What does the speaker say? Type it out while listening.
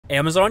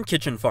Amazon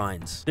Kitchen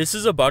Finds. This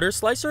is a butter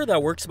slicer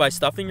that works by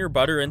stuffing your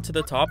butter into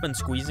the top and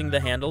squeezing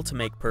the handle to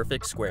make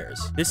perfect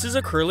squares. This is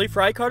a curly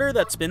fry cutter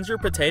that spins your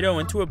potato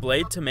into a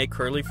blade to make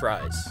curly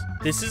fries.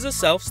 This is a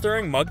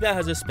self-stirring mug that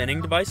has a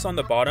spinning device on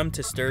the bottom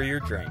to stir your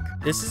drink.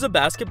 This is a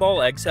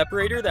basketball egg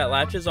separator that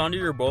latches onto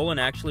your bowl and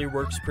actually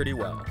works pretty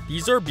well.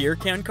 These are beer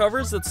can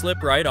covers that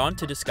slip right on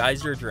to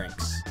disguise your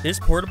drinks. This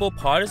portable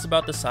pot is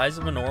about the size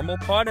of a normal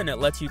pot and it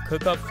lets you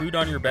cook up food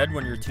on your bed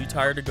when you're too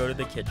tired to go to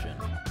the kitchen.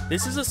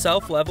 This is a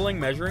self-leveling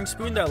measuring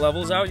spoon that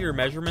levels out your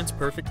measurements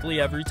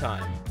perfectly every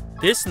time.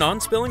 This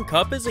non-spilling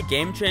cup is a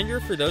game changer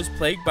for those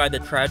plagued by the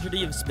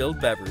tragedy of spilled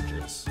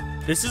beverages.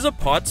 This is a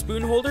pot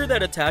spoon holder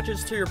that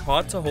attaches to your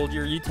pot to hold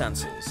your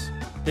utensils.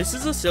 This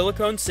is a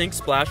silicone sink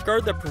splash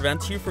guard that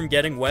prevents you from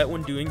getting wet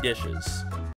when doing dishes.